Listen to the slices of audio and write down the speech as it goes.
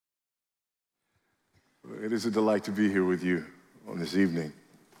It is a delight to be here with you on this evening.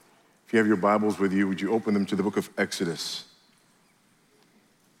 If you have your Bibles with you, would you open them to the book of Exodus?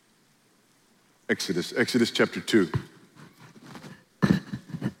 Exodus chapter 2.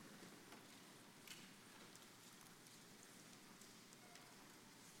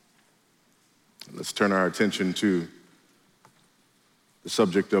 Let's turn our attention to the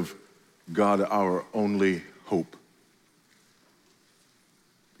subject of God, our only hope.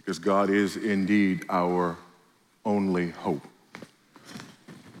 Because God is indeed our only hope.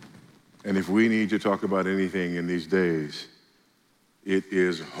 And if we need to talk about anything in these days, it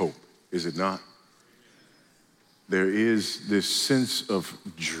is hope, is it not? There is this sense of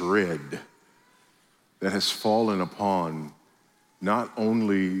dread that has fallen upon not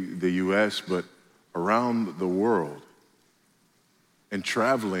only the U.S., but around the world, and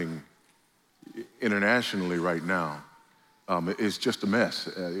traveling internationally right now. It's just a mess.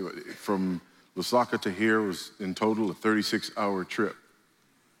 From Lusaka to here was in total a 36-hour trip.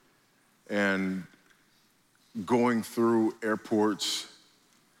 And going through airports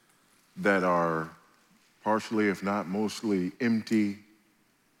that are partially, if not mostly, empty,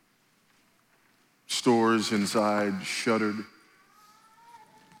 stores inside shuttered,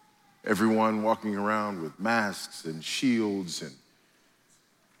 everyone walking around with masks and shields and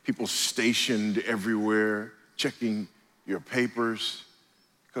people stationed everywhere checking your papers,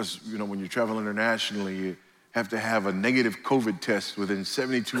 because when you travel internationally, you have to have a negative COVID test within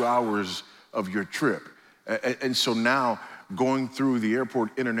 72 hours of your trip. And so now going through the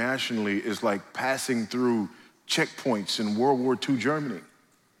airport internationally is like passing through checkpoints in World War II Germany.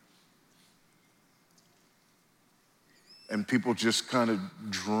 And people just kind of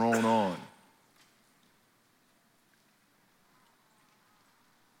drone on.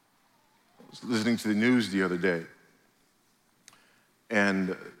 I was listening to the news the other day,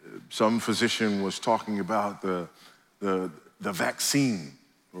 and some physician was talking about the vaccine,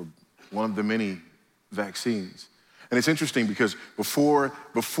 or one of the many vaccines. And it's interesting because before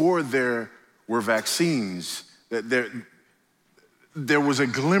there were vaccines, there was a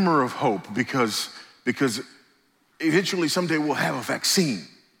glimmer of hope because eventually someday we'll have a vaccine.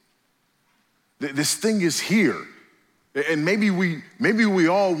 This thing is here. And maybe we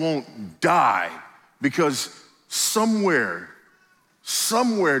all won't die, because somewhere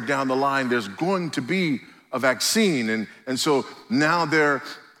down the line, there's going to be a vaccine. And so now there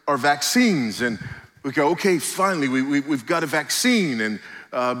are vaccines, and we go, okay, finally, we've got a vaccine,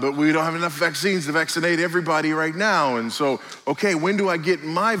 but we don't have enough vaccines to vaccinate everybody right now. And so, okay, when do I get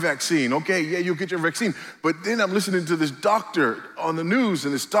my vaccine? Okay, yeah, you'll get your vaccine. But then I'm listening to this doctor on the news,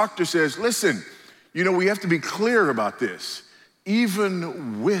 and this doctor says, listen, we have to be clear about this.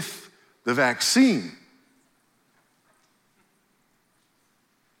 Even with the vaccine,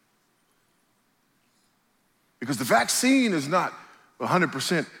 because the vaccine is not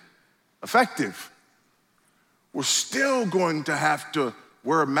 100% effective, we're still going to have to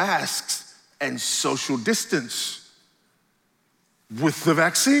wear masks and social distance with the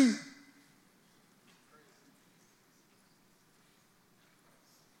vaccine.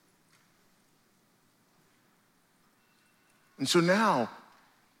 And so now,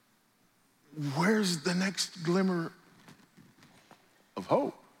 where's the next glimmer of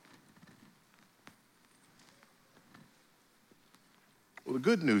hope? Well, the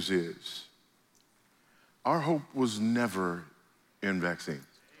good news is, our hope was never in vaccines.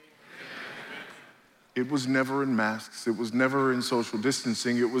 It was never in masks. It was never in social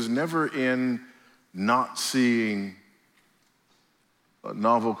distancing. It was never in not seeing a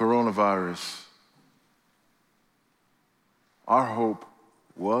novel coronavirus. Our hope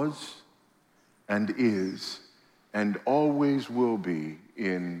was and is and always will be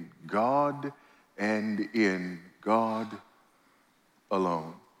in God and in God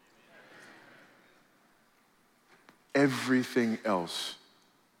alone. Everything else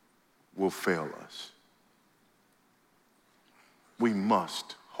will fail us. We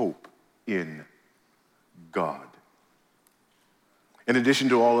must hope in God. In addition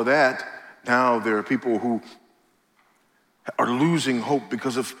to all of that, now there are people who are losing hope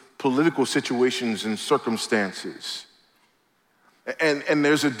because of political situations and circumstances. And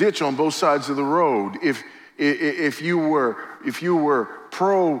there's a ditch on both sides of the road. If you were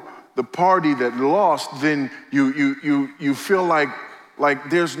pro the party that lost, then you feel like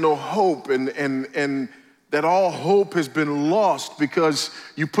there's no hope, and that all hope has been lost because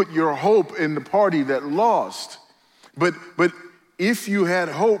you put your hope in the party that lost. But if you had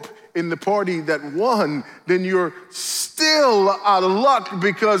hope in the party that won, then you're still out of luck,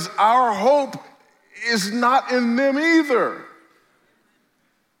 because our hope is not in them either.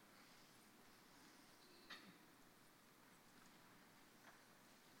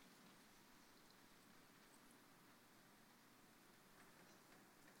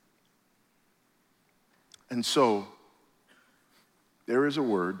 And so there is a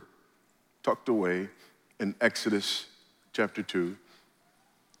word tucked away in Exodus chapter 2.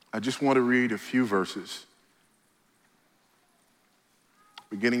 I just want to read a few verses,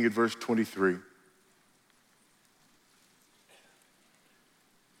 beginning at verse 23.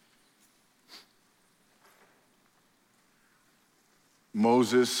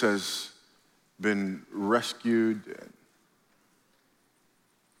 Moses has been rescued.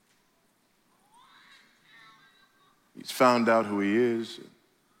 He's found out who he is.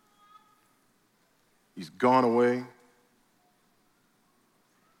 He's gone away.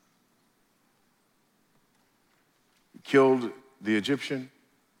 He killed the Egyptian.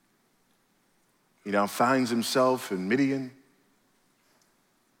 He now finds himself in Midian.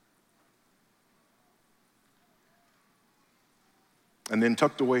 And then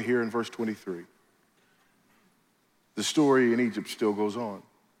tucked away here in verse 23, the story in Egypt still goes on.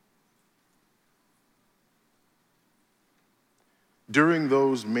 During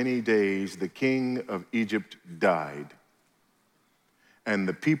those many days, the king of Egypt died, and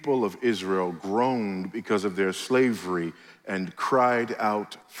the people of Israel groaned because of their slavery and cried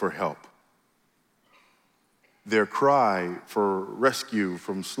out for help. Their cry for rescue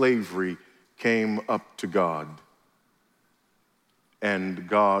from slavery came up to God. And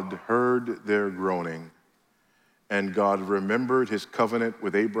God heard their groaning, and God remembered his covenant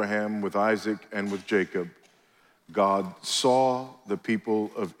with Abraham, with Isaac, and with Jacob. God saw the people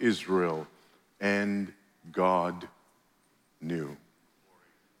of Israel, and God knew.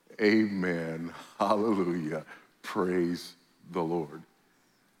 Amen. Hallelujah. Praise the Lord.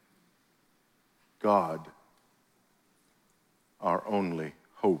 God, our only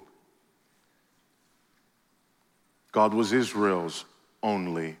hope. God was Israel's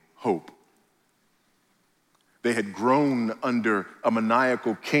only hope. They had grown under a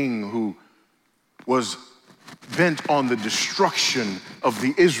maniacal king who was bent on the destruction of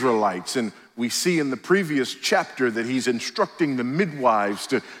the Israelites. And we see in the previous chapter that he's instructing the midwives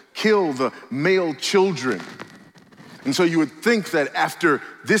to kill the male children. And so you would think that after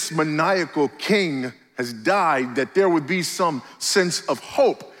this maniacal king has died, that there would be some sense of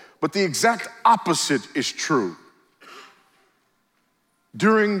hope. But the exact opposite is true.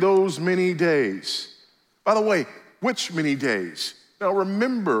 During those many days. By the way, which many days? Now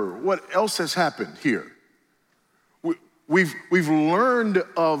remember what else has happened here. We've learned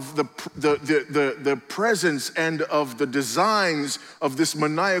of the presence and of the designs of this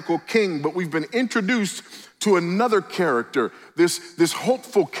maniacal king, but we've been introduced to another character, this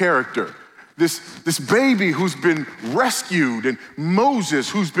hopeful character. This baby who's been rescued, and Moses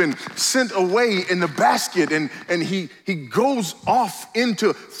who's been sent away in the basket, and he goes off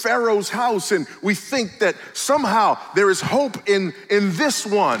into Pharaoh's house, and we think that somehow there is hope in this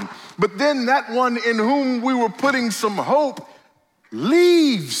one. But then that one in whom we were putting some hope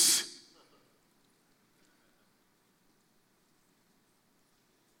leaves.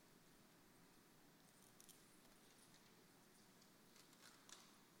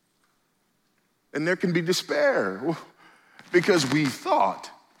 And there can be despair because we thought,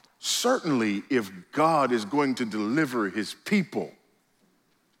 certainly if God is going to deliver his people,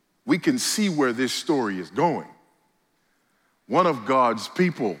 we can see where this story is going. One of God's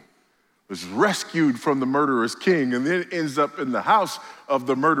people was rescued from the murderous king and then ends up in the house of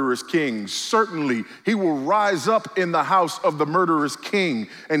the murderous king. Certainly, he will rise up in the house of the murderous king,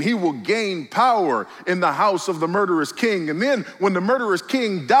 and he will gain power in the house of the murderous king. And then when the murderous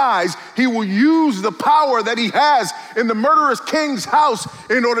king dies, he will use the power that he has in the murderous king's house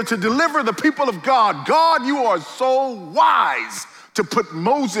in order to deliver the people of God. God, you are so wise to put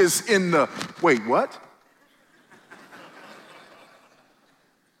Moses in the, wait, what?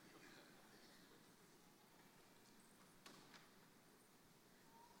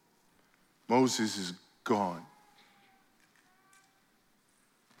 Moses is gone.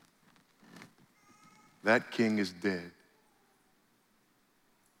 That king is dead.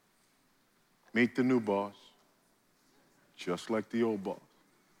 Meet the new boss, just like the old boss.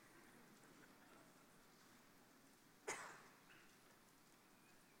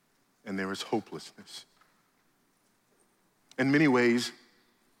 And there is hopelessness. In many ways,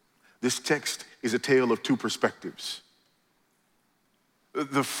 this text is a tale of two perspectives.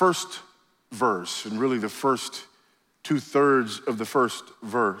 The first verse, and really the first 2/3 of the first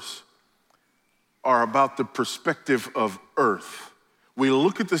verse, are about the perspective of earth. We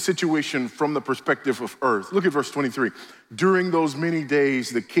look at the situation from the perspective of earth. Look at verse 23. During those many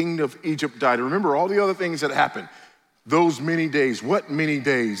days, the king of Egypt died. Remember all the other things that happened. Those many days, what many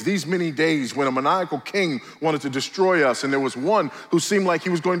days? These many days when a maniacal king wanted to destroy us, and there was one who seemed like he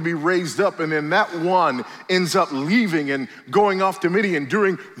was going to be raised up, and then that one ends up leaving and going off to Midian.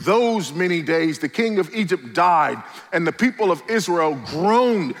 During those many days, the king of Egypt died, and the people of Israel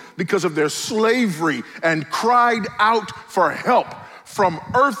groaned because of their slavery and cried out for help. From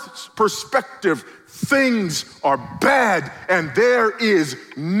earth's perspective, things are bad, and there is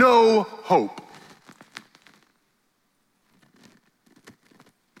no hope.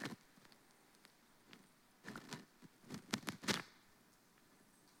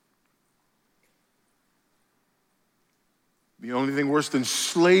 The only thing worse than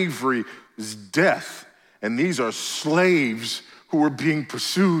slavery is death. And these are slaves who are being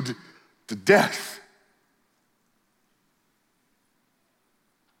pursued to death.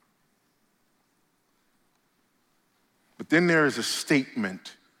 But then there is a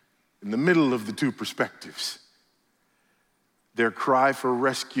statement in the middle of the two perspectives. Their cry for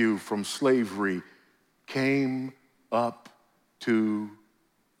rescue from slavery came up to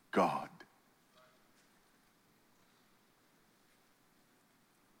God.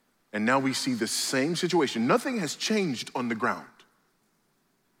 And now we see the same situation. Nothing has changed on the ground.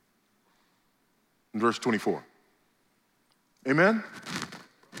 In verse 24. Amen?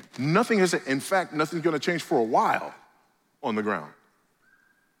 Nothing has, in fact, nothing's going to change for a while on the ground.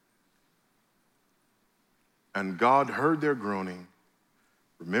 And God heard their groaning,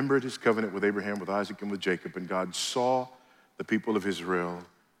 remembered his covenant with Abraham, with Isaac, and with Jacob, and God saw the people of Israel,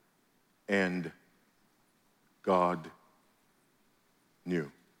 and God knew.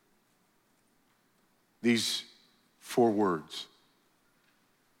 These 4 words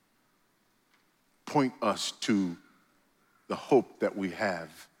point us to the hope that we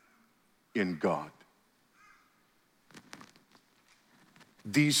have in God.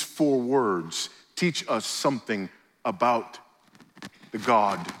 These 4 words teach us something about the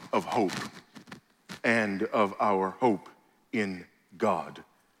God of hope and of our hope in God.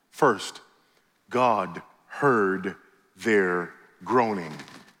 First, God heard their groaning.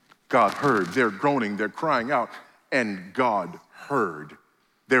 God heard their groaning, their crying out, and God heard.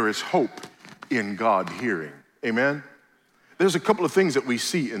 There is hope in God hearing. Amen? There's a couple of things that we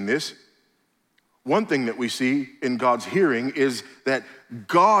see in this. One thing that we see in God's hearing is that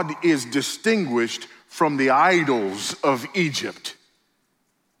God is distinguished from the idols of Egypt.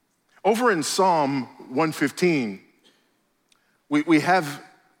 Over in Psalm 115, we have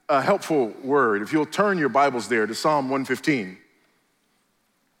a helpful word. If you'll turn your Bibles there to Psalm 115.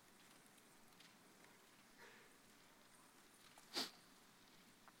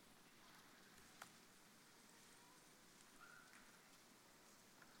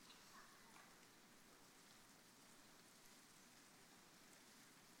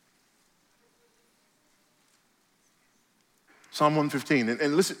 Psalm 115,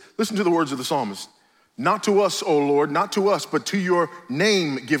 and listen to the words of the psalmist. Not to us, O Lord, not to us, but to your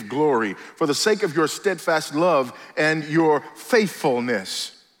name give glory, for the sake of your steadfast love and your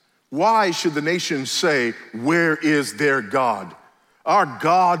faithfulness. Why should the nations say, where is their God? Our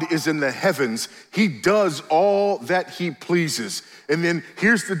God is in the heavens. He does all that he pleases. And then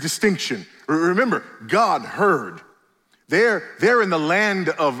here's the distinction. Remember, God heard. They're in the land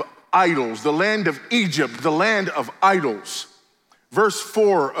of idols, the land of Egypt, the land of idols. Verse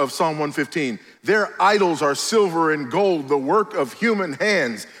 4 of Psalm 115, their idols are silver and gold, the work of human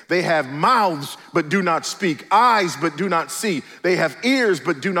hands. They have mouths but do not speak, eyes but do not see. They have ears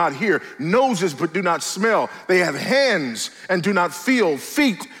but do not hear, noses but do not smell. They have hands and do not feel,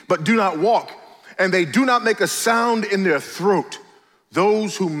 feet but do not walk, and they do not make a sound in their throat.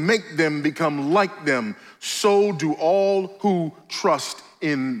 Those who make them become like them, so do all who trust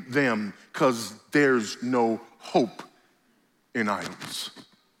in them, because there's no hope in idols.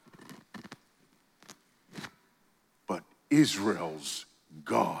 But Israel's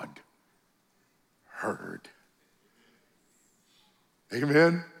God heard.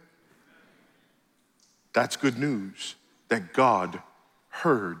 Amen? That's good news, that God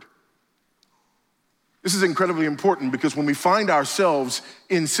heard. This is incredibly important because when we find ourselves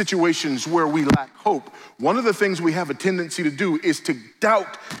in situations where we lack hope, one of the things we have a tendency to do is to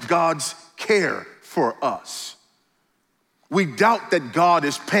doubt God's care for us. We doubt that God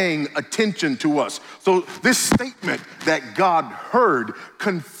is paying attention to us. So this statement that God heard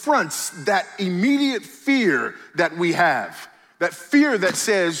confronts that immediate fear that we have. That fear that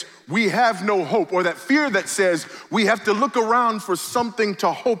says we have no hope, or that fear that says we have to look around for something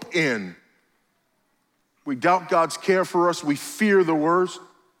to hope in. We doubt God's care for us. We fear the worst.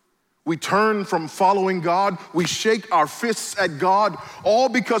 We turn from following God. We shake our fists at God, all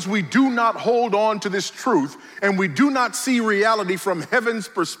because we do not hold on to this truth and we do not see reality from heaven's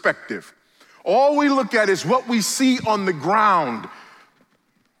perspective. All we look at is what we see on the ground.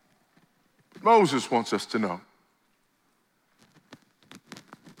 Moses wants us to know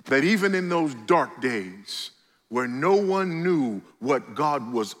that even in those dark days where no one knew what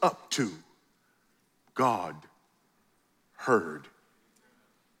God was up to, God heard.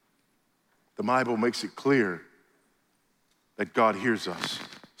 The Bible makes it clear that God hears us.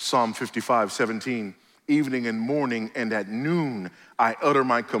 Psalm 55:17, evening and morning and at noon I utter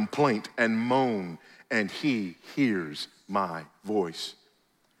my complaint and moan, and he hears my voice.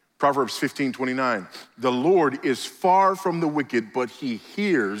 Proverbs 15:29, the Lord is far from the wicked, but he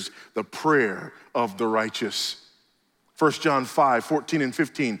hears the prayer of the righteous. 1 John 5:14 and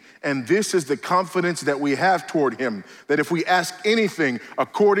 15, and this is the confidence that we have toward him, that if we ask anything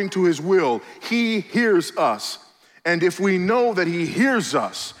according to his will, he hears us. And if we know that he hears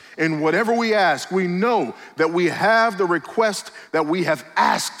us in whatever we ask, we know that we have the request that we have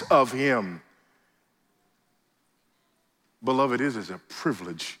asked of him. Beloved, it is a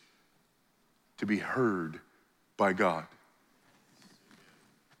privilege to be heard by God.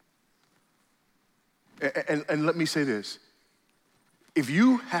 And let me say this. If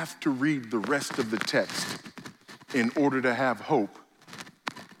you have to read the rest of the text in order to have hope,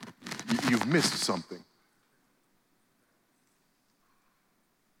 you've missed something.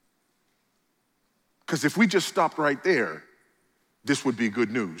 Because if we just stopped right there, this would be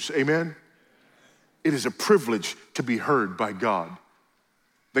good news. Amen? It is a privilege to be heard by God.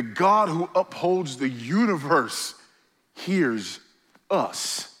 The God who upholds the universe hears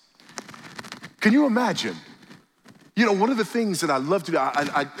us. Can you imagine? You know, one of the things that I love to do,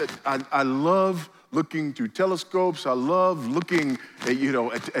 I love looking through telescopes. I love looking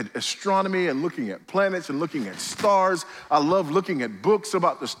at astronomy and looking at planets and looking at stars. I love looking at books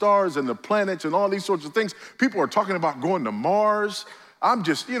about the stars and the planets and all these sorts of things. People are talking about going to Mars. I've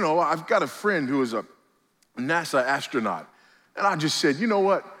got a friend who is a NASA astronaut. And I just said, you know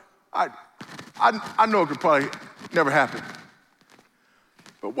what? I know it could probably never happen.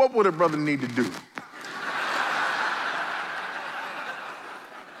 But what would a brother need to do?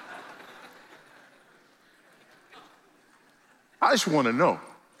 I just want to know.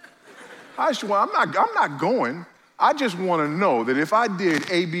 I'm not going. I just want to know that if I did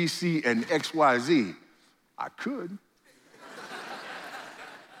A, B, C, and X, Y, Z, I could.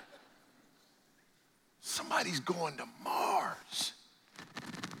 Somebody's going to Mars.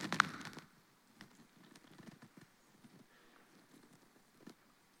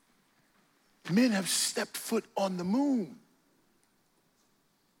 Men have stepped foot on the moon.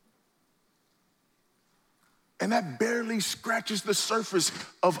 And that barely scratches the surface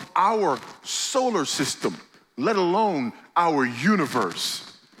of our solar system, let alone our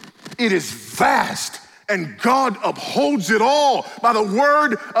universe. It is vast, and God upholds it all by the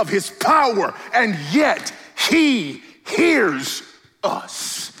word of his power, and yet he hears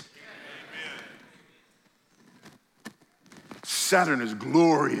us. Amen. Saturn is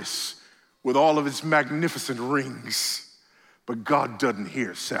glorious with all of its magnificent rings, but God doesn't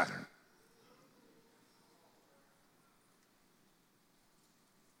hear Saturn.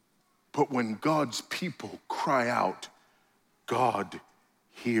 But when God's people cry out, God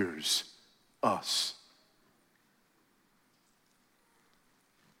hears us.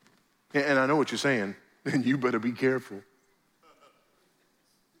 And I know what you're saying, and you better be careful.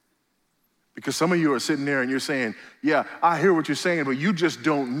 Because some of you are sitting there and you're saying, yeah, I hear what you're saying, but you just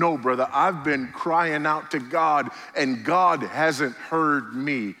don't know, brother. I've been crying out to God, and God hasn't heard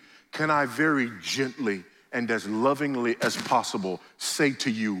me. Can I very gently and as lovingly as possible say to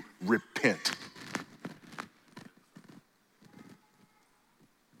you, repent.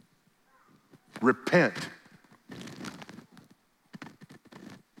 Repent.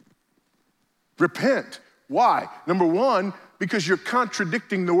 Repent. Why? Number one, because you're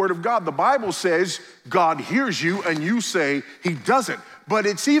contradicting the word of God. The Bible says God hears you, and you say he doesn't. But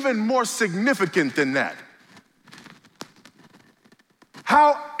it's even more significant than that.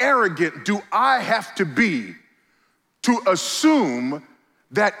 How arrogant do I have to be to assume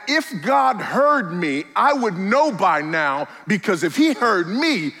that if God heard me, I would know by now, because if he heard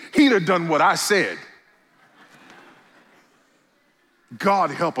me, he'd have done what I said.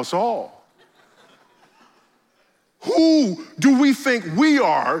 God help us all. Who do we think we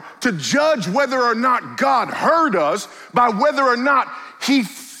are to judge whether or not God heard us by whether or not he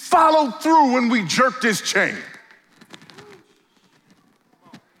followed through when we jerked his chain?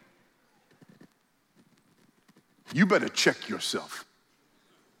 You better check yourself.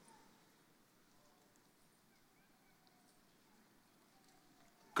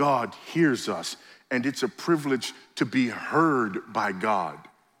 God hears us, and it's a privilege to be heard by God.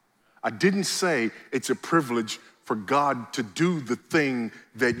 I didn't say it's a privilege for God to do the thing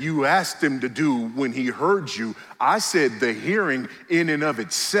that you asked him to do when he heard you. I said the hearing in and of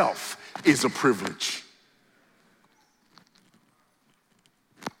itself is a privilege.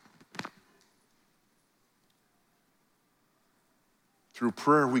 Through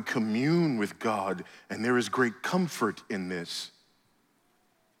prayer, we commune with God, and there is great comfort in this.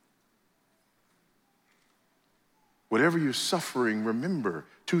 Whatever you're suffering, remember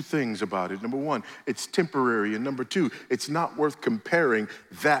two things about it. Number one, it's temporary. And number two, it's not worth comparing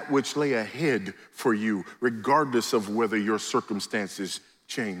that which lay ahead for you, regardless of whether your circumstances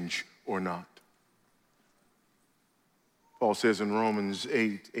change or not. Paul says in Romans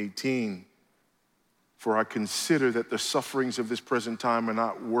 8:18, for I consider that the sufferings of this present time are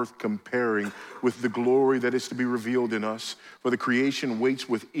not worth comparing with the glory that is to be revealed in us. For the creation waits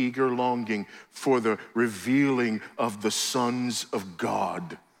with eager longing for the revealing of the sons of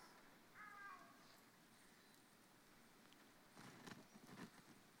God.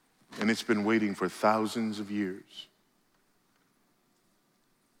 And it's been waiting for thousands of years.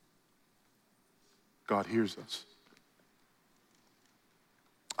 God hears us.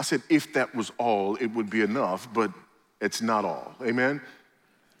 I said, if that was all, it would be enough, but it's not all. Amen?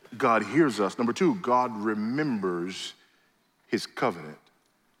 God hears us. Number two, God remembers his covenant.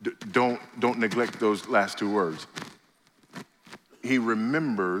 Don't neglect those last two words. He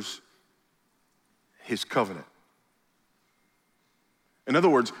remembers his covenant. In other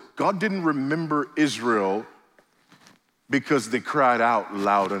words, God didn't remember Israel because they cried out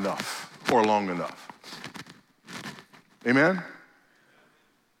loud enough or long enough. Amen?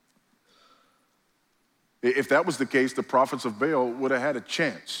 If that was the case, the prophets of Baal would have had a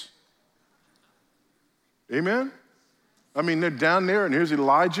chance. Amen? I mean, they're down there, and here's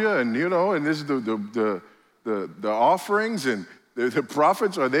Elijah, and and this is the offerings, and the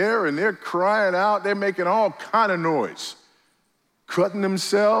prophets are there, and they're crying out. They're making all kind of noise, cutting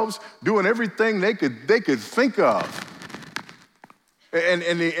themselves, doing everything they could think of. And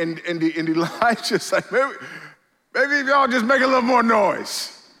Elijah's like, maybe y'all just make a little more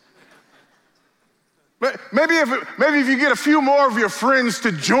noise. Maybe if you get a few more of your friends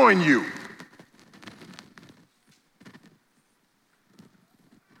to join you.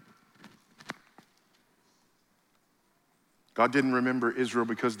 God didn't remember Israel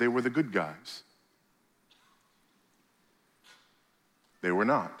because they were the good guys. They were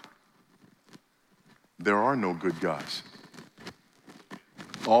not. There are no good guys.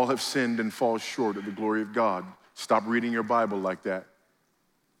 All have sinned and fall short of the glory of God. Stop reading your Bible like that.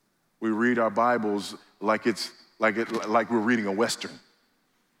 We read our Bibles like we're reading a Western.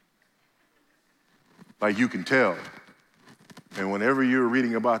 Like you can tell. And whenever you're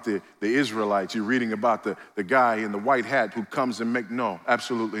reading about the Israelites, you're reading about the guy in the white hat who comes and no,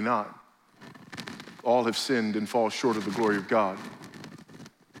 absolutely not. All have sinned and fall short of the glory of God.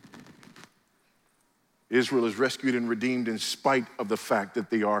 Israel is rescued and redeemed in spite of the fact that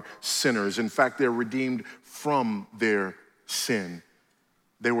they are sinners. In fact, they're redeemed from their sin.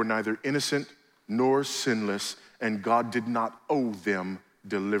 They were neither innocent nor sinless, and God did not owe them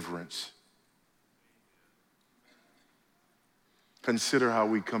deliverance. Consider how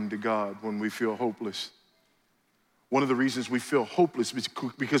we come to God when we feel hopeless. One of the reasons we feel hopeless is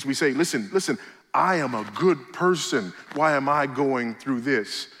because we say, listen, I am a good person. Why am I going through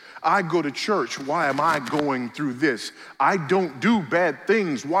this? I go to church. Why am I going through this? I don't do bad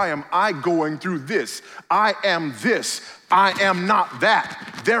things. Why am I going through this? I am this. I am not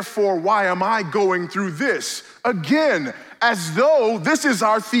that. Therefore, why am I going through this? Again, as though this is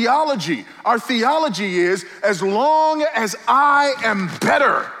our theology. Our theology is, as long as I am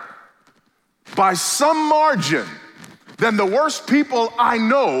better by some margin than the worst people I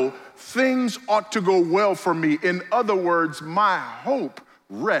know, things ought to go well for me. In other words, my hope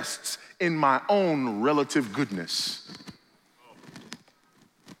rests in my own relative goodness.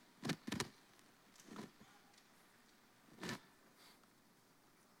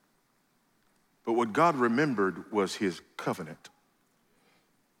 But what God remembered was his covenant.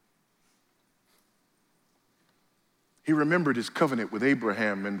 He remembered his covenant with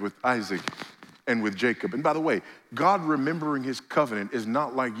Abraham and with Isaac and with Jacob. And by the way, God remembering his covenant is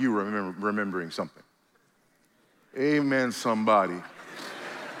not like you remembering something. Amen, somebody.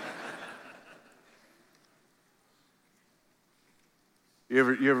 You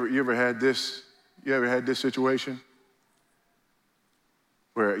ever had this? You ever had this situation?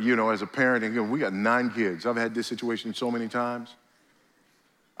 Where, as a parent, and we got 9 kids. I've had this situation so many times.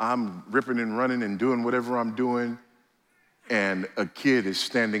 I'm ripping and running and doing whatever I'm doing. and a kid is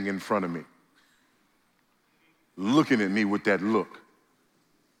standing in front of me, looking at me with that look.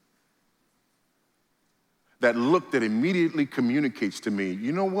 That look that immediately communicates to me,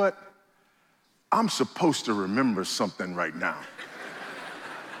 you know what? I'm supposed to remember something right now.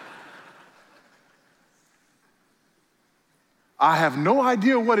 I have no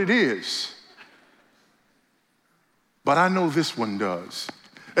idea what it is, but I know this one does.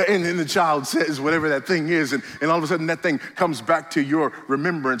 And then the child says whatever that thing is, and all of a sudden that thing comes back to your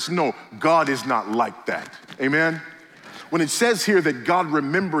remembrance. No, God is not like that. Amen? When it says here that God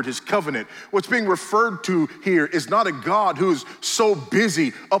remembered his covenant, what's being referred to here is not a God who's so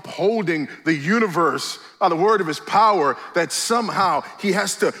busy upholding the universe by the word of his power that somehow he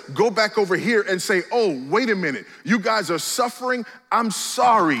has to go back over here and say, oh, wait a minute, you guys are suffering? I'm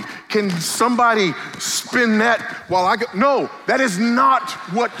sorry. Can somebody spin that while I go? No, that is not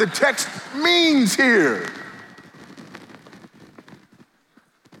what the text means here.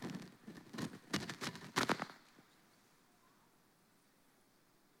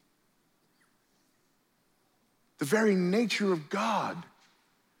 The very nature of God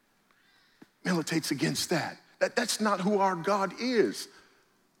militates against that. That's not who our God is.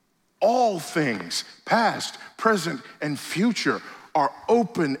 All things, past, present, and future, are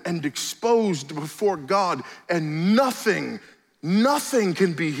open and exposed before God, and nothing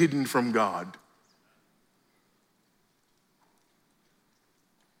can be hidden from God.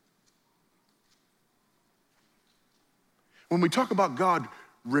 When we talk about God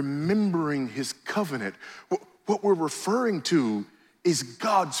remembering his covenant, what we're referring to is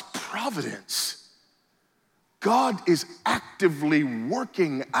God's providence. God is actively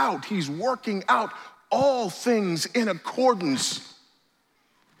working out. He's working out all things in accordance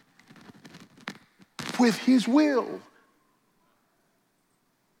with his will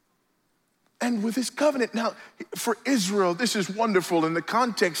and with his covenant. Now, for Israel, this is wonderful in the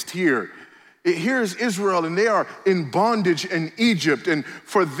context here. Here's Israel, and they are in bondage in Egypt. And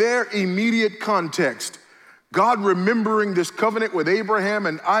for their immediate context, God remembering this covenant with Abraham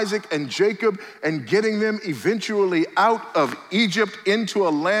and Isaac and Jacob and getting them eventually out of Egypt into a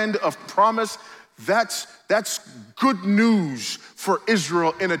land of promise, that's good news for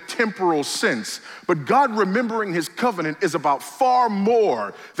Israel in a temporal sense. But God remembering his covenant is about far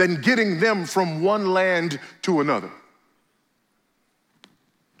more than getting them from one land to another.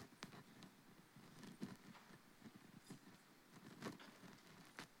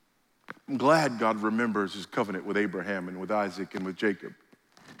 I'm glad God remembers his covenant with Abraham and with Isaac and with Jacob.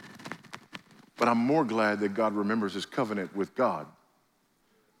 But I'm more glad that God remembers his covenant with God.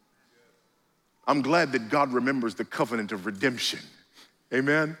 I'm glad that God remembers the covenant of redemption.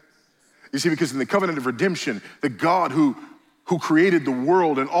 Amen? You see, because in the covenant of redemption, the God who created the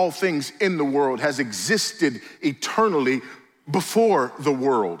world and all things in the world has existed eternally before the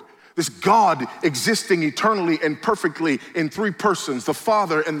world. This God existing eternally and perfectly in three persons, the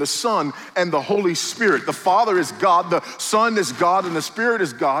Father and the Son and the Holy Spirit. The Father is God, the Son is God, and the Spirit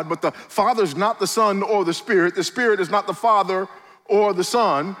is God, but the Father is not the Son or the Spirit. The Spirit is not the Father or the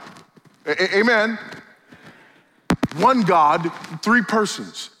Son. Amen? One God, three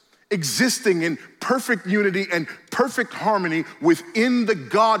persons, existing in perfect unity and perfect harmony within the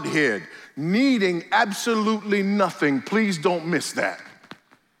Godhead, needing absolutely nothing. Please don't miss that.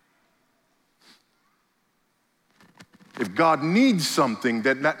 If God needs something,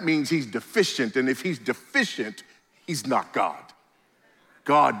 then that means he's deficient. And if he's deficient, he's not God.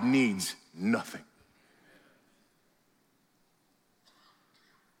 God needs nothing.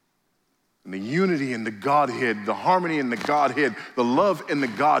 And the unity in the Godhead, the harmony in the Godhead, the love in the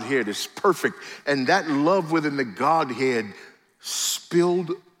Godhead is perfect. And that love within the Godhead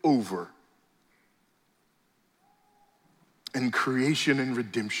spilled over in creation and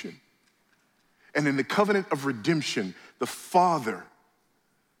redemption. And in the covenant of redemption, the Father,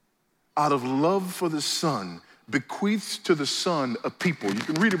 out of love for the Son, bequeaths to the Son a people. You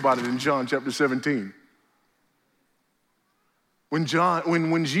can read about it in John chapter 17. When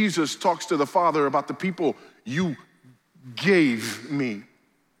Jesus talks to the Father about the people you gave me,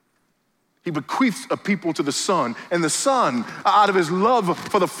 he bequeaths a people to the Son. And the Son, out of his love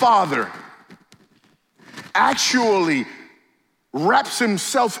for the Father, actually wraps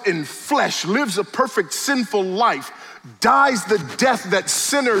himself in flesh, lives a perfect sinful life, dies the death that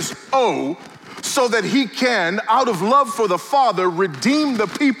sinners owe, so that he can, out of love for the Father, redeem the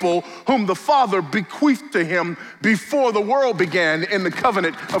people whom the Father bequeathed to him before the world began in the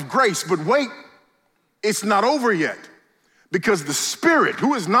covenant of grace. But wait, it's not over yet. Because the Spirit,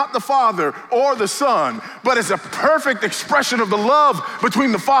 who is not the Father or the Son, but is a perfect expression of the love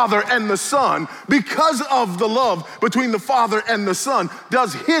between the Father and the Son, because of the love between the Father and the Son,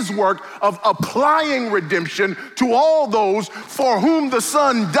 does his work of applying redemption to all those for whom the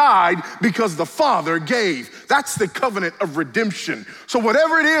Son died because the Father gave. That's the covenant of redemption. So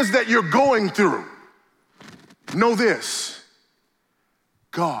whatever it is that you're going through, know this: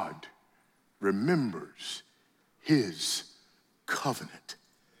 God remembers his covenant,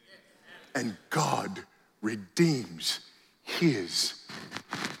 and God redeems his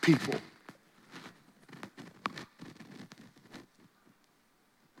people.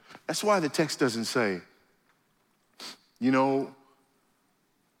 That's why the text doesn't say,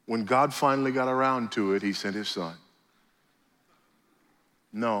 when God finally got around to it, he sent his son.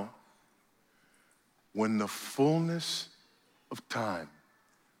 No. When the fullness of time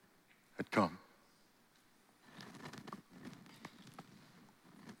had come,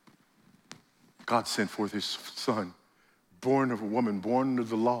 God sent forth his son, born of a woman, born under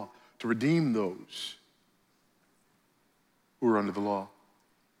the law, to redeem those who are under the law.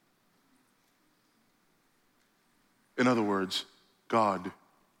 In other words, God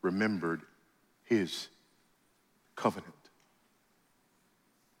remembered his covenant.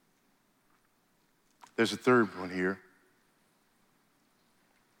 There's a third one here.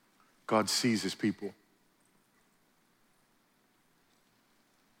 God sees his people.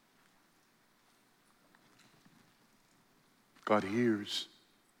 God hears.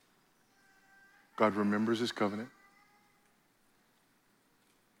 God remembers his covenant.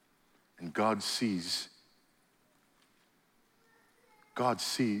 And God sees. God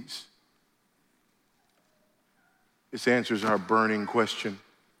sees. This answers our burning question.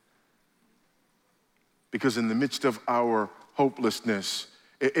 Because in the midst of our hopelessness,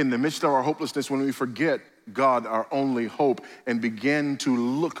 when we forget God, our only hope, and begin to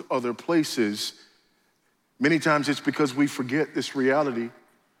look other places, many times it's because we forget this reality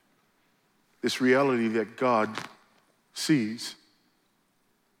that God sees.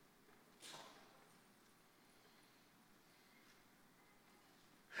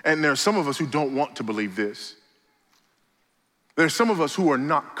 And there are some of us who don't want to believe this. There are some of us who are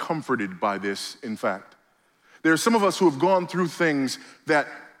not comforted by this, in fact. There are some of us who have gone through things that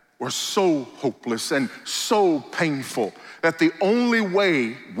were so hopeless and so painful that the only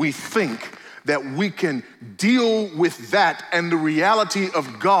way we think that we can deal with that and the reality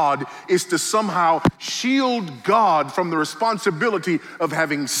of God is to somehow shield God from the responsibility of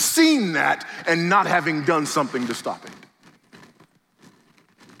having seen that and not having done something to stop it.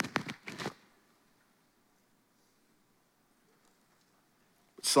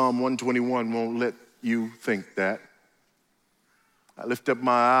 Psalm 121 won't let you think that. I lift up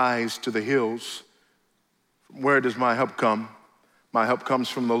my eyes to the hills. From where does my help come? My help comes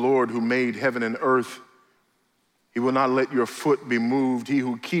from the Lord who made heaven and earth. He will not let your foot be moved. He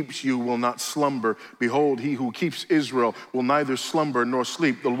who keeps you will not slumber. Behold, he who keeps Israel will neither slumber nor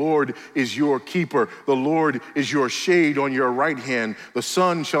sleep. The Lord is your keeper. The Lord is your shade on your right hand. The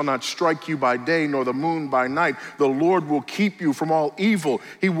sun shall not strike you by day, nor the moon by night. The Lord will keep you from all evil.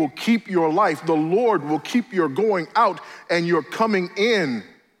 He will keep your life. The Lord will keep your going out and your coming in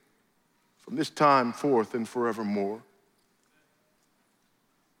from this time forth and forevermore.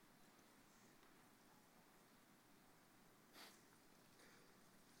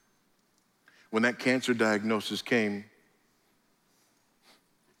 When that cancer diagnosis came,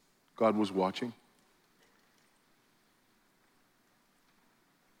 God was watching.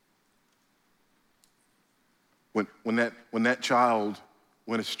 When that child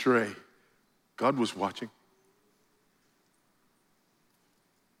went astray, God was watching.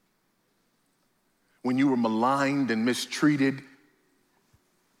 When you were maligned and mistreated,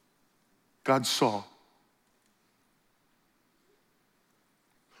 God saw.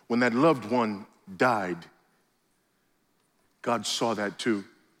 When that loved one died, God saw that too.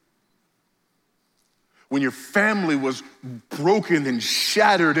 When your family was broken and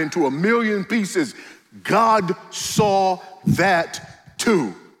shattered into a million pieces, God saw that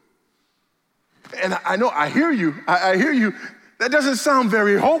too. And I know, I hear you. That doesn't sound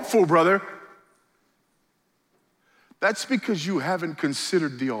very hopeful, brother. That's because you haven't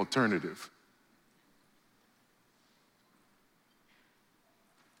considered the alternative.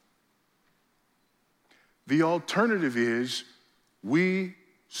 The alternative is we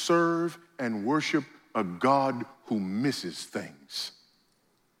serve and worship a God who misses things.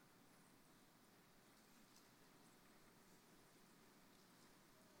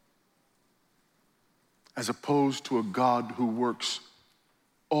 As opposed to a God who works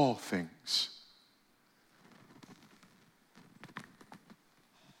all things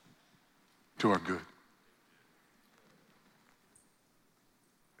to our good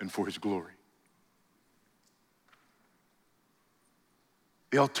and for his glory.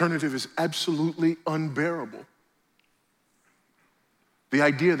 The alternative is absolutely unbearable. The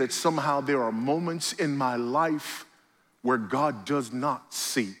idea that somehow there are moments in my life where God does not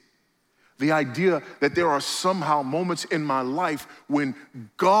see. The idea that there are somehow moments in my life when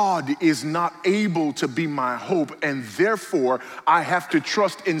God is not able to be my hope, and therefore I have to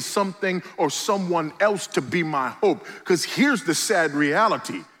trust in something or someone else to be my hope. Because here's the sad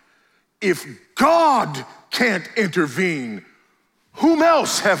reality. If God can't intervene, whom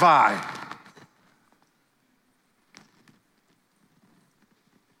else have I?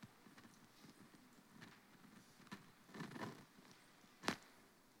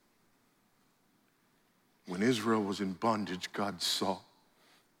 When Israel was in bondage, God saw.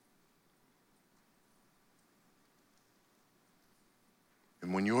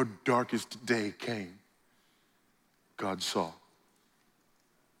 And when your darkest day came, God saw.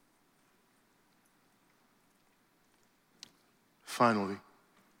 Finally,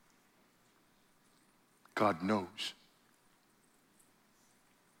 God knows.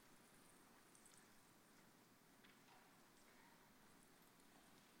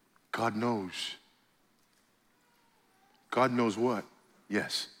 God knows. God knows what?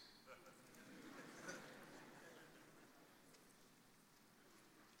 Yes.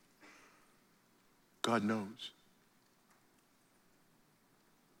 God knows.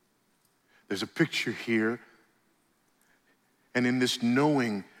 There's a picture here, and in this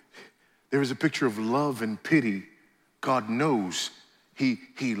knowing, there is a picture of love and pity. God knows. He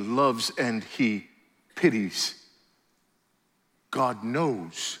loves and he pities. God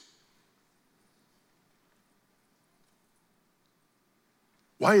knows.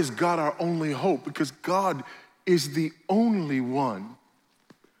 Why is God our only hope? Because God is the only one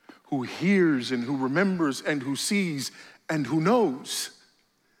who hears and who remembers and who sees and who knows.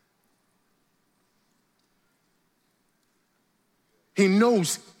 He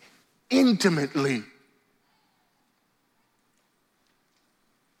knows intimately.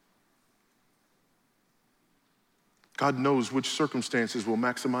 God knows which circumstances will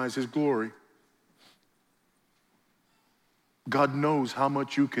maximize his glory. God knows how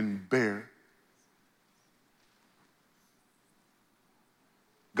much you can bear.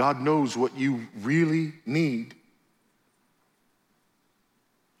 God knows what you really need.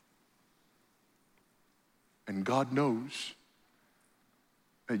 And God knows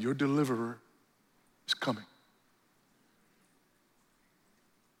that your deliverer is coming.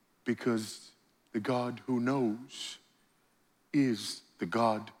 Because the God who knows is the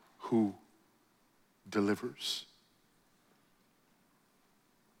God who delivers.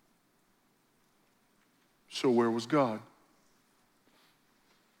 So where was God?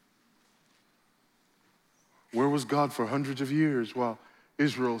 Where was God for hundreds of years while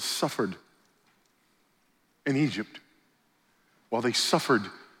Israel suffered in Egypt, while they suffered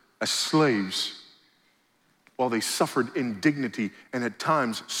as slaves, while they suffered indignity and at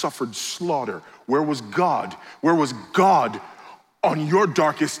times suffered slaughter? Where was God? Where was God on your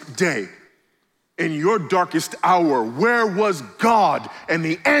darkest day? In your darkest hour, where was God? And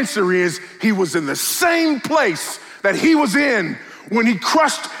the answer is, he was in the same place that he was in when he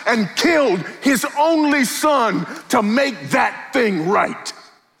crushed and killed his only son to make that thing right.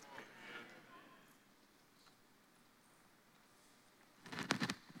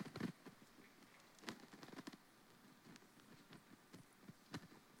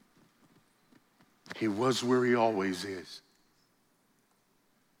 He was where he always is,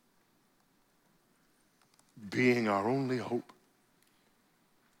 being our only hope.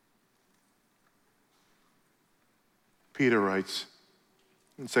 Peter writes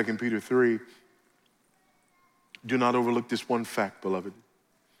in 2 Peter 3, do not overlook this one fact, beloved,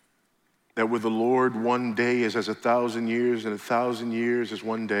 that with the Lord 1 day is as 1,000 years, and 1,000 years is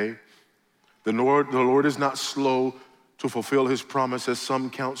 1 day. The Lord is not slow to fulfill his promise, as some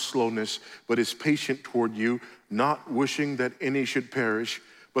count slowness, but is patient toward you, not wishing that any should perish,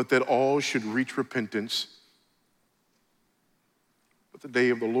 but that all should reach repentance. But the day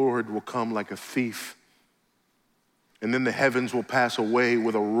of the Lord will come like a thief. And then the heavens will pass away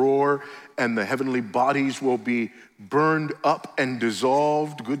with a roar, and the heavenly bodies will be burned up and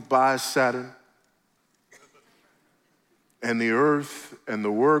dissolved. Goodbye, Saturn. And the earth and the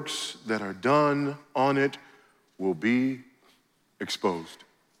works that are done on it will be exposed.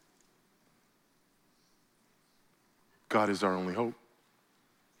 God is our only hope.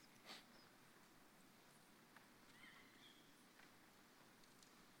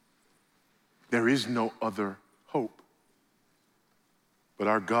 There is no other hope. But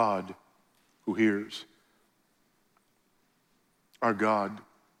our God who hears, our God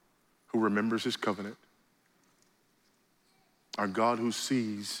who remembers his covenant, our God who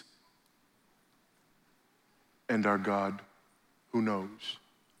sees, and our God who knows.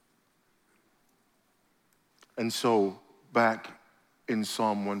 And so back in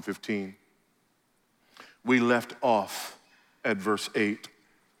Psalm 115, we left off at verse 8,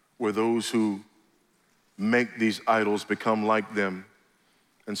 where those who make these idols become like them,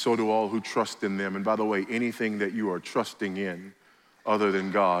 and so do all who trust in them. And by the way, anything that you are trusting in other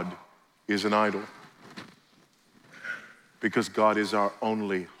than God is an idol, because God is our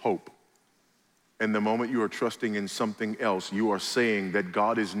only hope. And the moment you are trusting in something else, you are saying that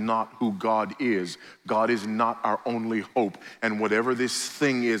God is not who God is. God is not our only hope. And whatever this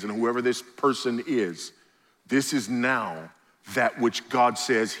thing is and whoever this person is, this is now that which God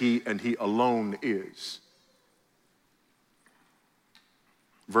says he and he alone is.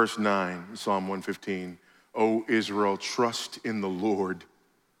 Verse 9, Psalm 115, O Israel, trust in the Lord.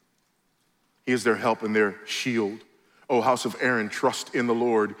 He is their help and their shield. O house of Aaron, trust in the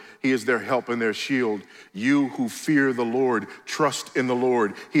Lord. He is their help and their shield. You who fear the Lord, trust in the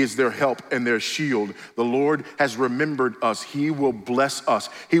Lord. He is their help and their shield. The Lord has remembered us. He will bless us.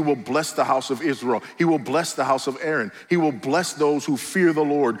 He will bless the house of Israel. He will bless the house of Aaron. He will bless those who fear the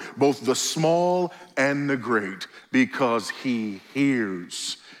Lord, both the small and the great, because he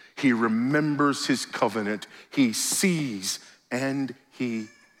hears. He remembers his covenant. He sees and he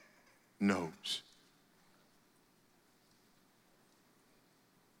knows.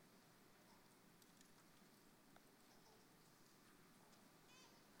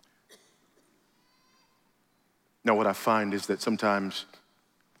 Now, what I find is that sometimes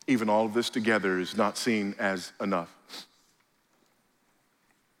even all of this together is not seen as enough.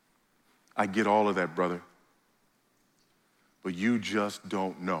 I get all of that, brother, but you just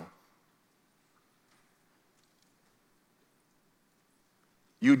don't know.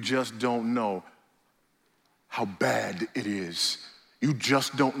 You just don't know how bad it is. You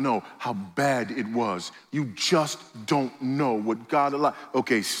just don't know how bad it was. You just don't know what God allowed.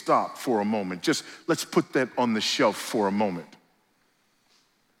 Okay, stop for a moment. Just let's put that on the shelf for a moment.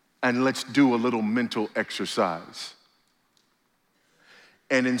 And let's do a little mental exercise.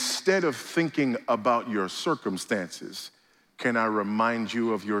 And instead of thinking about your circumstances, can I remind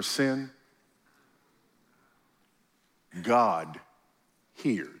you of your sin? God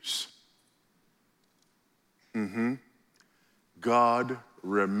hears. God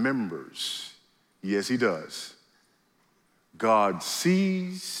remembers. Yes, he does. God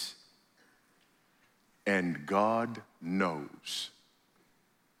sees and God knows.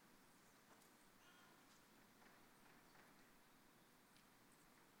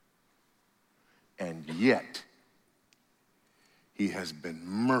 And yet, he has been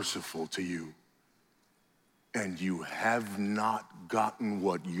merciful to you, and you have not gotten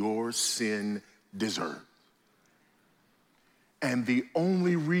what your sin deserved. And the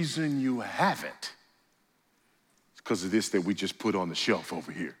only reason you haven't is because of this that we just put on the shelf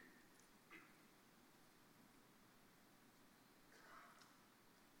over here.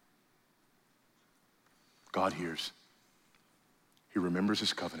 God hears. He remembers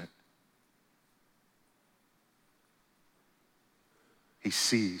his covenant. He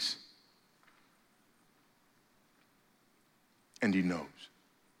sees. And he knows.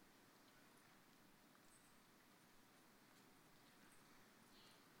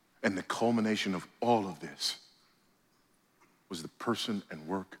 And the culmination of all of this was the person and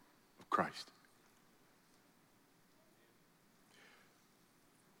work of Christ.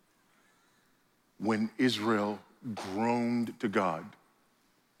 When Israel groaned to God,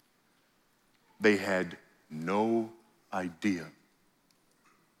 they had no idea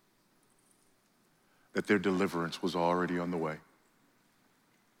that their deliverance was already on the way.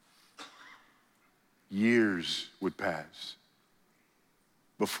 Years would pass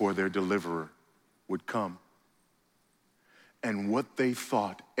before their deliverer would come. And what they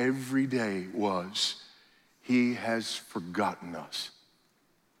thought every day was, he has forgotten us.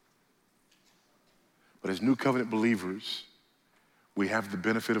 But as New Covenant believers, we have the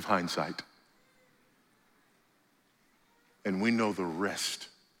benefit of hindsight. And we know the rest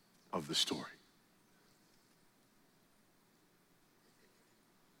of the story.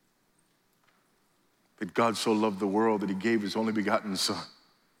 That God so loved the world that he gave his only begotten Son.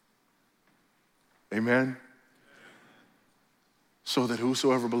 Amen? So that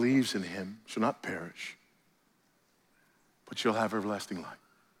whosoever believes in him shall not perish, but shall have everlasting life.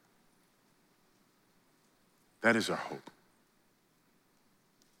 That is our hope.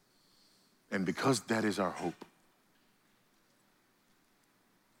 And because that is our hope,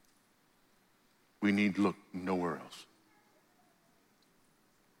 we need look nowhere else.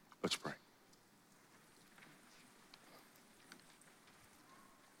 Let's pray.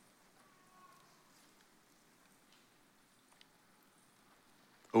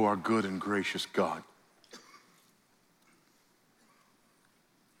 Oh, our good and gracious God,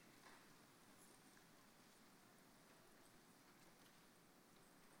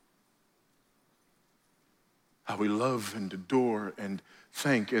 how we love and adore and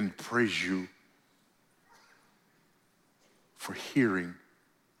thank and praise you for hearing,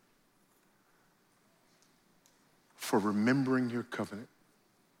 for remembering your covenant,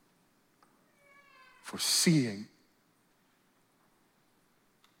 for seeing,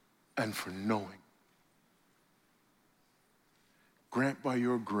 and for knowing. Grant by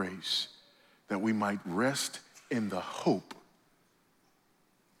your grace that we might rest in the hope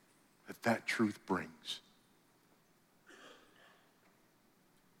that that truth brings.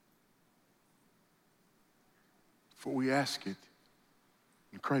 For we ask it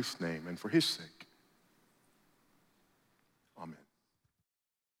in Christ's name and for his sake.